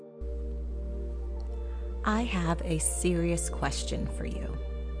I have a serious question for you.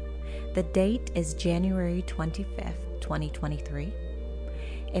 The date is January 25th, 2023.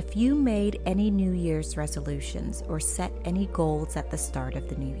 If you made any New Year's resolutions or set any goals at the start of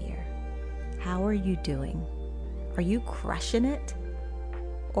the new year, how are you doing? Are you crushing it?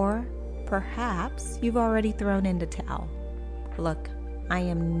 Or perhaps you've already thrown in the towel. Look, I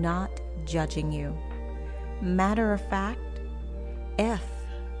am not judging you. Matter of fact, if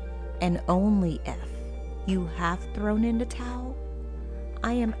and only if you have thrown in the towel,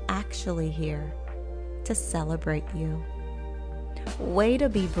 I am actually here to celebrate you. Way to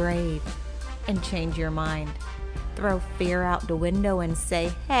be brave and change your mind. Throw fear out the window and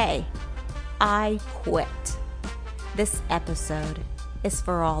say, hey, I quit. This episode is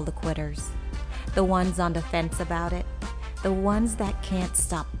for all the quitters, the ones on the fence about it, the ones that can't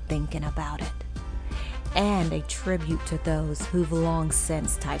stop thinking about it, and a tribute to those who've long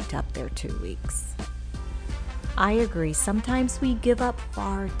since typed up their 2 weeks. I agree, sometimes we give up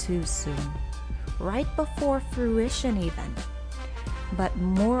far too soon, right before fruition even. But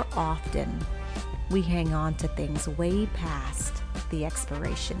more often, we hang on to things way past the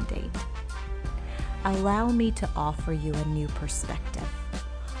expiration date. Allow me to offer you a new perspective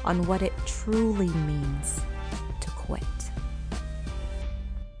on what it truly means to quit.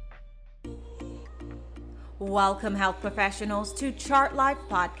 Welcome, health professionals, to Chart Life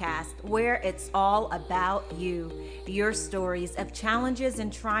Podcast, where it's all about you, your stories of challenges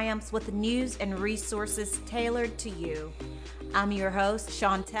and triumphs with news and resources tailored to you. I'm your host,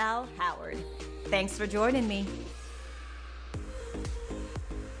 Chantel Howard. Thanks for joining me.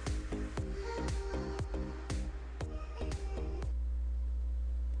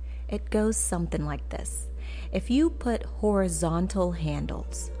 It goes something like this. If you put horizontal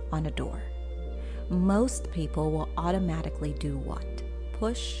handles on a door, most people will automatically do what?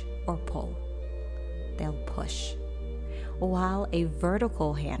 Push or pull? They'll push. While a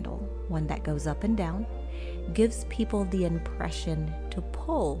vertical handle, one that goes up and down, gives people the impression to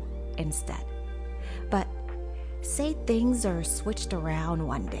pull instead. But say things are switched around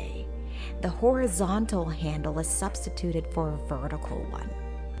one day. The horizontal handle is substituted for a vertical one.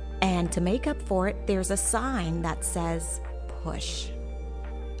 And to make up for it, there's a sign that says push.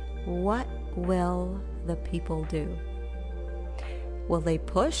 What will the people do? Will they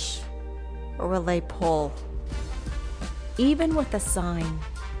push or will they pull? Even with a sign,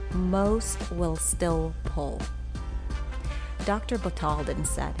 most will still pull. Dr. Batalden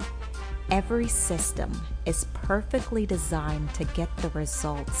said, every system is perfectly designed to get the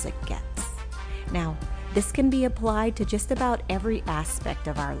results it gets. Now, this can be applied to just about every aspect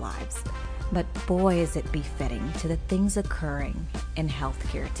of our lives, but boy is it befitting to the things occurring in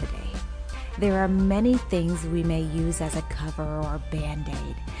healthcare today. There are many things we may use as a cover or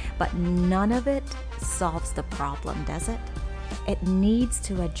band-aid, but none of it solves the problem, does it? It needs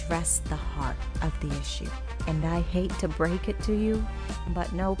to address the heart of the issue. And I hate to break it to you,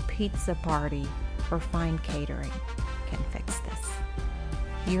 but no pizza party or fine catering can fix this.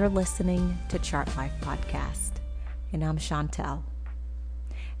 You're listening to Chart Life Podcast, and I'm Chantel.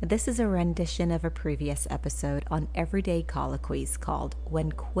 This is a rendition of a previous episode on Everyday Colloquies called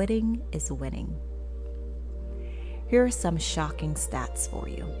When Quitting is Winning. Here are some shocking stats for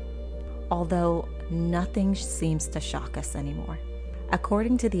you, although nothing seems to shock us anymore.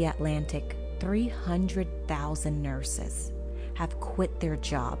 According to The Atlantic, 300,000 nurses have quit their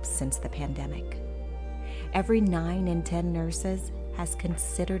jobs since the pandemic. Every 9 in 10 nurses has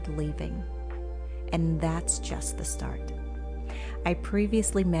considered leaving, and that's just the start. I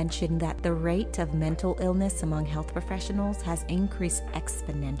previously mentioned that the rate of mental illness among health professionals has increased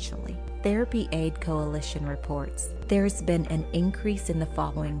exponentially. Therapy Aid Coalition reports there's been an increase in the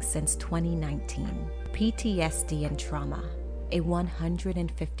following since 2019. PTSD and trauma, a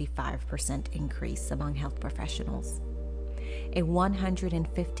 155% increase among health professionals. A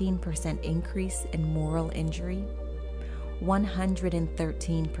 115% increase in moral injury.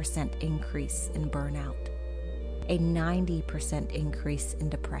 113% increase in burnout. A 90% increase in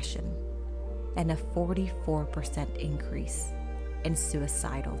depression, and a 44% increase in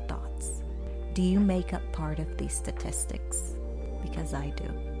suicidal thoughts. Do you make up part of these statistics? Because I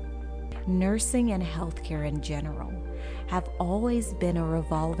do. Nursing and healthcare in general have always been a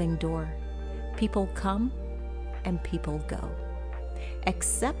revolving door. People come and people go.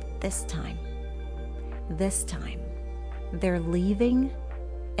 Except this time. This time, they're leaving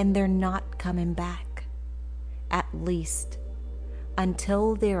and they're not coming back. At least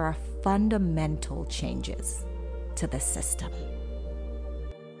until there are fundamental changes to the system.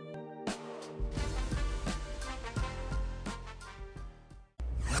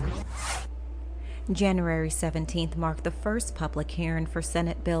 January 17th marked the first public hearing for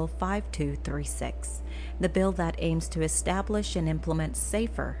Senate Bill 5236, the bill that aims to establish and implement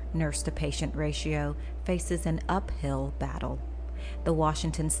safer nurse-to-patient ratio faces an uphill battle. The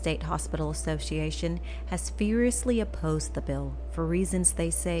Washington State Hospital Association has furiously opposed the bill for reasons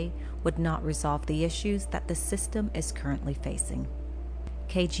they say would not resolve the issues that the system is currently facing.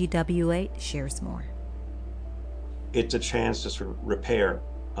 KGW8 shares more. It's a chance to sort of repair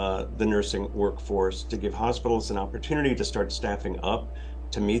the nursing workforce, to give hospitals an opportunity to start staffing up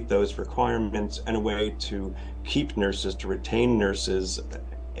to meet those requirements, and a way to keep nurses, to retain nurses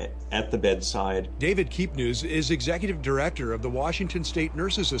at the bedside. David Keepnews is executive director of the Washington State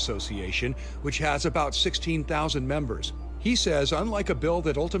Nurses Association, which has about 16,000 members. He says, unlike a bill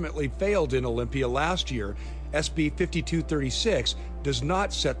that ultimately failed in Olympia last year, SB 5236 does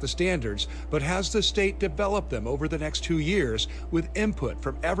not set the standards, but has the state develop them over the next 2 years with input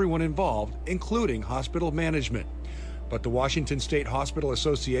from everyone involved, including hospital management. But the Washington State Hospital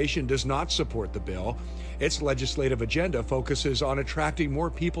Association does not support the bill. Its legislative agenda focuses on attracting more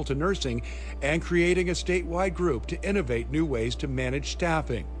people to nursing and creating a statewide group to innovate new ways to manage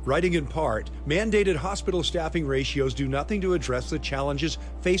staffing. Writing in part, mandated hospital staffing ratios do nothing to address the challenges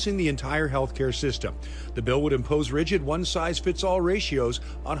facing the entire healthcare system. The bill would impose rigid one-size-fits-all ratios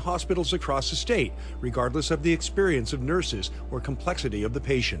on hospitals across the state, regardless of the experience of nurses or complexity of the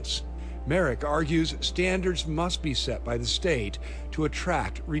patients. Merrick argues standards must be set by the state to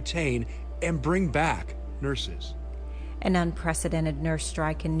attract, retain, and bring back nurses. An unprecedented nurse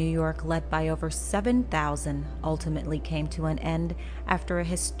strike in New York, led by over 7,000, ultimately came to an end after a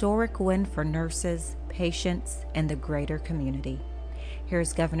historic win for nurses, patients, and the greater community.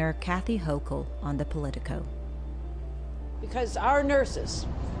 Here's Governor Kathy Hochul on the Politico. Because our nurses,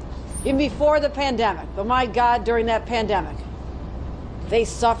 even before the pandemic, but my God, during that pandemic, they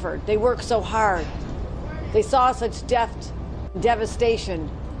suffered. They worked so hard. They saw such death, devastation,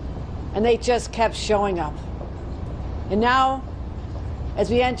 and they just kept showing up. And now, as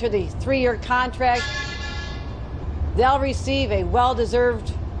we enter the 3-year contract, they'll receive a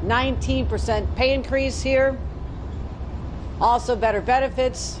well-deserved 19% pay increase here. Also better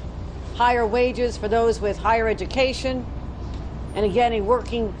benefits, higher wages for those with higher education, and again, a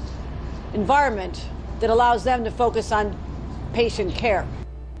working environment that allows them to focus on patient care.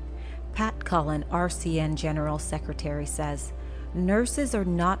 Pat Cullen, RCN General Secretary, says, nurses are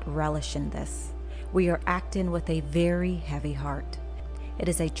not relishing this. We are acting with a very heavy heart. It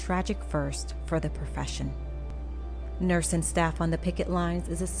is a tragic first for the profession. Nursing staff on the picket lines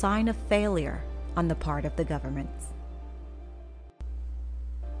is a sign of failure on the part of the government.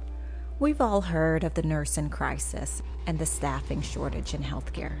 We've all heard of the nursing crisis and the staffing shortage in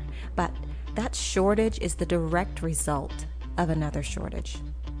healthcare, but that shortage is the direct result of another shortage.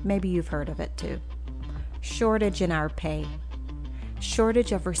 Maybe you've heard of it too. Shortage in our pay.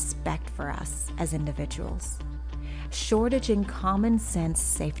 Shortage of respect for us as individuals. Shortage in common sense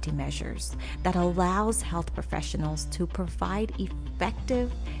safety measures that allows health professionals to provide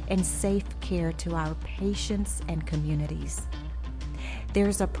effective and safe care to our patients and communities.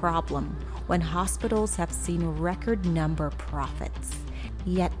 There's a problem when hospitals have seen record number profits,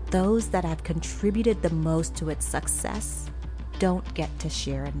 yet those that have contributed the most to its success don't get to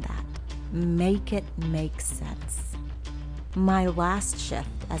share in that. Make it make sense. My last shift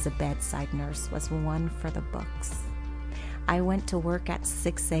as a bedside nurse was one for the books. I went to work at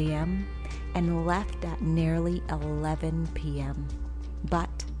 6 a.m. and left at nearly 11 p.m.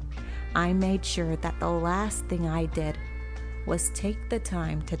 But I made sure that the last thing I did was take the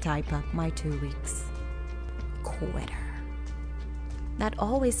time to type up my 2 weeks. Quitter. That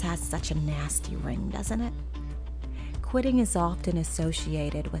always has such a nasty ring, doesn't it? Quitting is often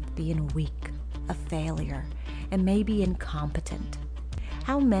associated with being weak, a failure, and maybe incompetent.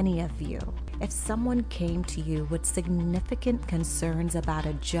 How many of you, if someone came to you with significant concerns about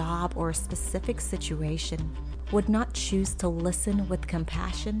a job or a specific situation, would not choose to listen with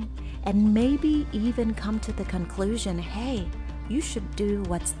compassion and maybe even come to the conclusion, hey, you should do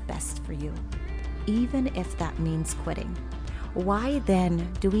what's best for you, even if that means quitting? Why then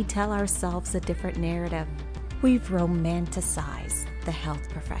do we tell ourselves a different narrative? We've romanticized the health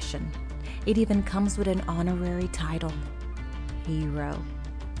profession. It even comes with an honorary title, hero.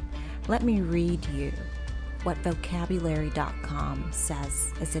 Let me read you what vocabulary.com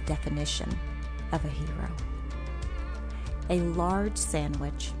says is a definition of a hero. A large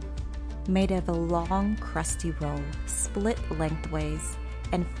sandwich made of a long, crusty roll, split lengthways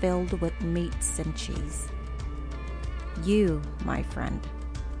and filled with meats and cheese. You, my friend,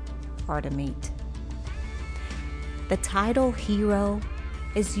 are the meat. The title hero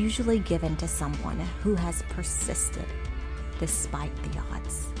is usually given to someone who has persisted despite the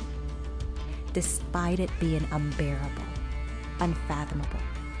odds, despite it being unbearable, unfathomable,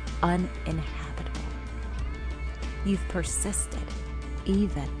 uninhabitable. You've persisted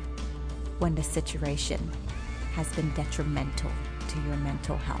even when the situation has been detrimental to your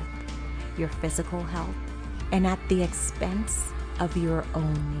mental health, your physical health, and at the expense of your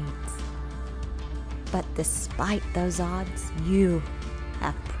own needs. But despite those odds, you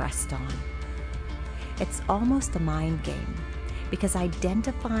have pressed on. It's almost a mind game, because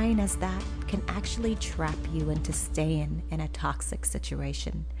identifying as that can actually trap you into staying in a toxic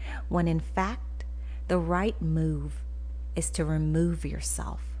situation, when in fact, the right move is to remove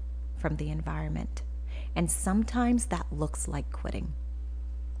yourself from the environment. And sometimes that looks like quitting.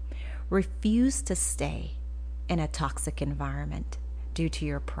 Refuse to stay in a toxic environment due to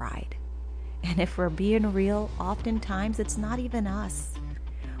your pride. And if we're being real, oftentimes it's not even us.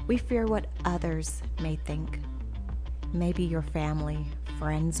 We fear what others may think. Maybe your family,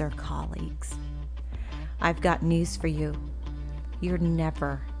 friends, or colleagues. I've got news for you. You're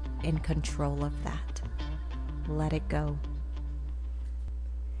never in control of that. Let it go.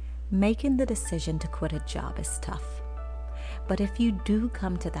 Making the decision to quit a job is tough. But if you do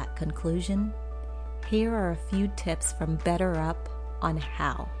come to that conclusion, here are a few tips from BetterUp on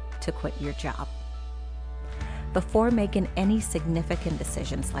how to quit your job. Before making any significant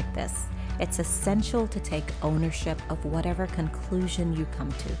decisions like this, it's essential to take ownership of whatever conclusion you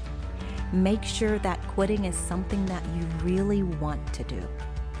come to. Make sure that quitting is something that you really want to do.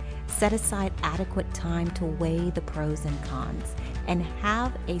 Set aside adequate time to weigh the pros and cons and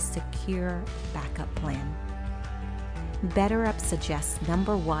have a secure backup plan. BetterUp suggests,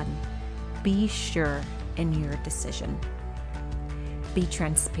 number 1, be sure in your decision. Be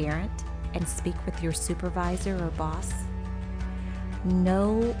transparent and speak with your supervisor or boss.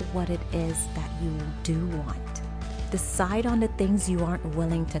 Know what it is that you do want. Decide on the things you aren't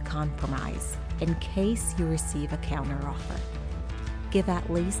willing to compromise in case you receive a counteroffer. Give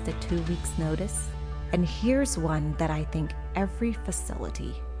at least a 2 weeks notice. And here's one that I think every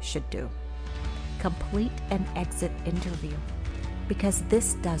facility should do. Complete an exit interview, because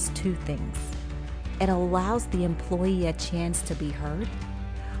this does 2 things. It allows the employee a chance to be heard,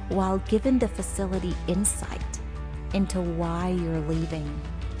 while giving the facility insight into why you're leaving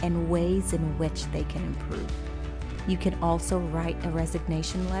and ways in which they can improve. You can also write a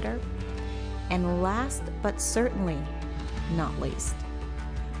resignation letter. And last but certainly not least,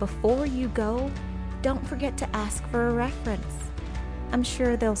 before you go, don't forget to ask for a reference. I'm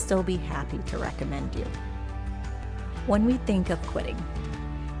sure they'll still be happy to recommend you. When we think of quitting,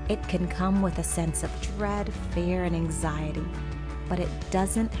 it can come with a sense of dread, fear, and anxiety, but it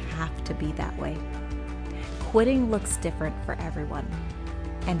doesn't have to be that way. Quitting looks different for everyone,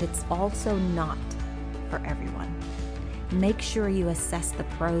 and it's also not for everyone. Make sure you assess the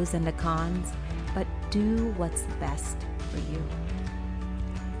pros and the cons, but do what's best for you.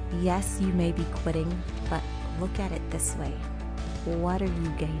 Yes, you may be quitting, but look at it this way. What are you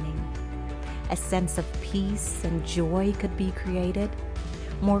gaining? A sense of peace and joy could be created,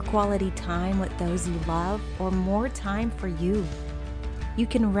 more quality time with those you love, or more time for you. You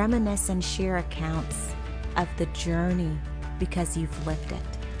can reminisce and share accounts of the journey because you've lived it.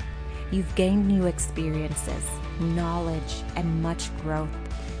 You've gained new experiences, knowledge, and much growth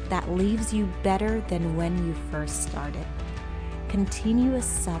that leaves you better than when you first started. Continuous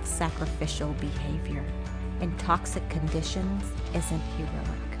self-sacrificial behavior in toxic conditions isn't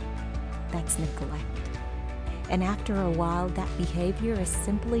heroic. That's neglect. And after a while, that behavior is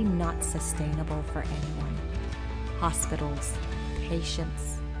simply not sustainable for anyone. Hospitals,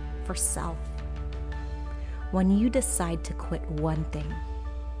 patients, for self. When you decide to quit one thing,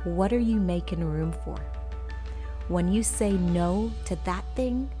 what are you making room for? When you say no to that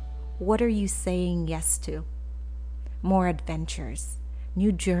thing, what are you saying yes to? More adventures,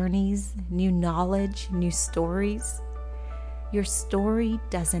 new journeys, new knowledge, new stories. Your story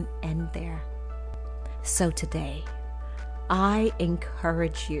doesn't end there. So today, I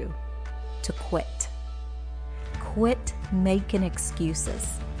encourage you to quit. Quit making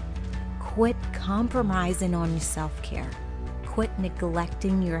excuses. Quit compromising on your self-care. Quit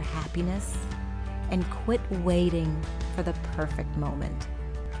neglecting your happiness. And quit waiting for the perfect moment,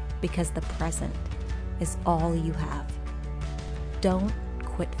 because the present is all you have. Don't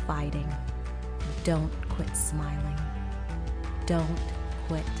quit fighting. Don't quit smiling. Don't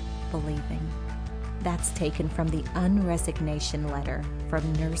quit believing. That's taken from the unresignation letter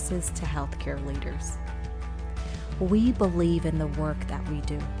from nurses to healthcare leaders. We believe in the work that we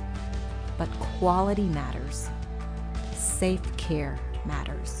do, but quality matters. Safe care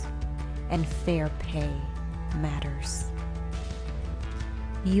matters, and fair pay matters.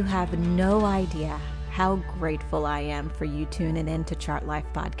 You have no idea how grateful I am for you tuning in to Chart Life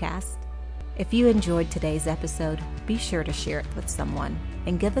Podcast. If you enjoyed today's episode, be sure to share it with someone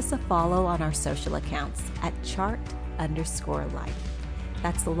and give us a follow on our social accounts at chart_life.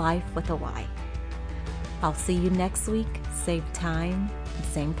 That's life with a Y. I'll see you next week, same time,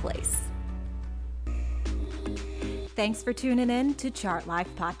 same place. Thanks for tuning in to Chart Life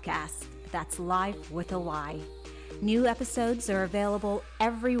Podcast. That's Life with a Y. New episodes are available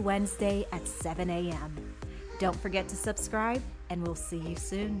every Wednesday at 7 a.m. Don't forget to subscribe, and we'll see you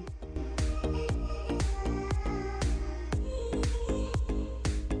soon.